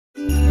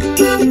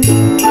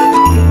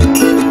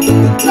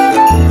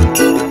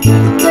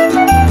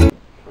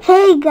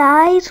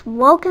guys,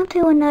 welcome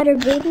to another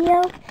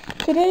video.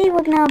 Today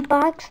we're gonna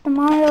unbox the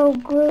Mario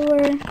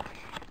Gluer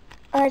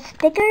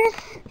stickers,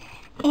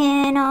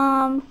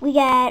 and we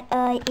got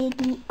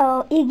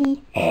Iggy,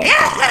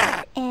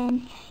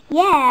 and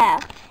yeah.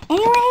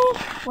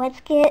 Anyway, let's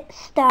get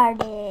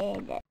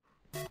started.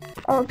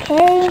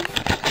 Okay,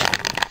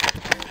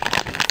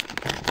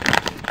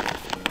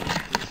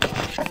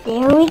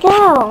 there we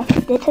go.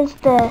 This is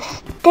the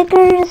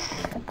stickers.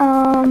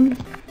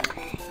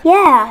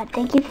 Yeah,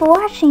 thank you for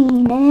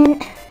watching,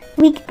 and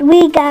we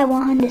got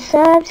 100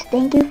 subs.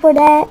 Thank you for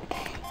that.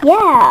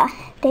 Yeah,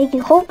 thank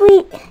you.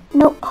 Hopefully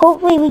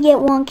we get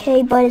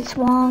 1K, but it's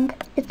long.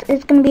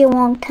 It's gonna be a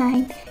long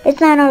time.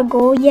 It's not our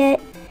goal yet.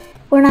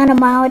 We're not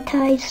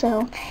monetized,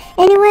 so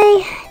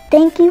anyway,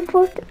 thank you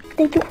for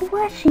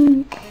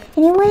watching.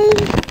 Anyway,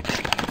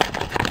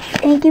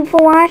 thank you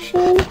for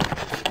watching.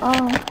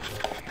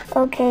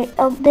 Okay.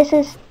 This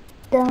is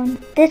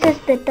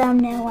the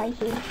thumbnail right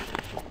here.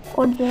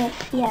 Or this,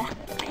 yeah.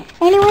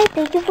 Anyway,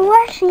 thank you for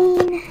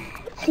watching.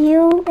 See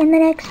you in the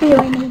next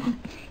video, maybe.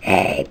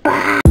 Hey,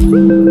 bye.